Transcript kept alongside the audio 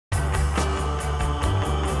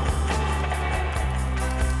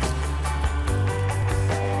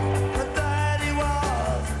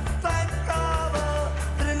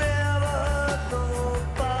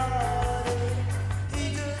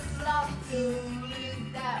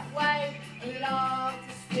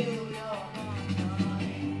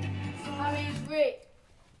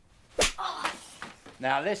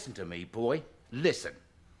Now listen to me, boy. Listen.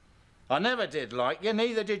 I never did like you,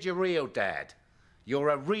 neither did your real dad. You're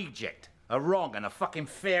a reject, a wrong, and a fucking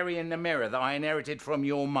fairy in the mirror that I inherited from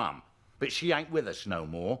your mum. But she ain't with us no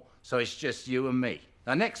more, so it's just you and me.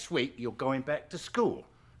 Now next week, you're going back to school.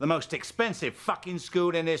 The most expensive fucking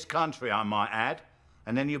school in this country, I might add.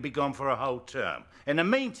 And then you'll be gone for a whole term. In the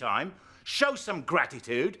meantime, show some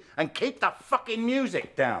gratitude and keep the fucking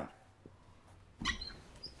music down.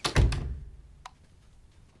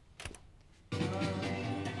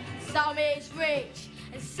 Some is rich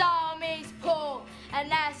and some is poor, and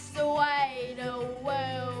that's the way the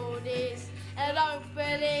world is. And I don't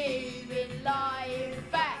believe in lying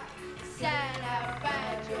back, saying how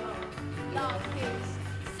bad your life is.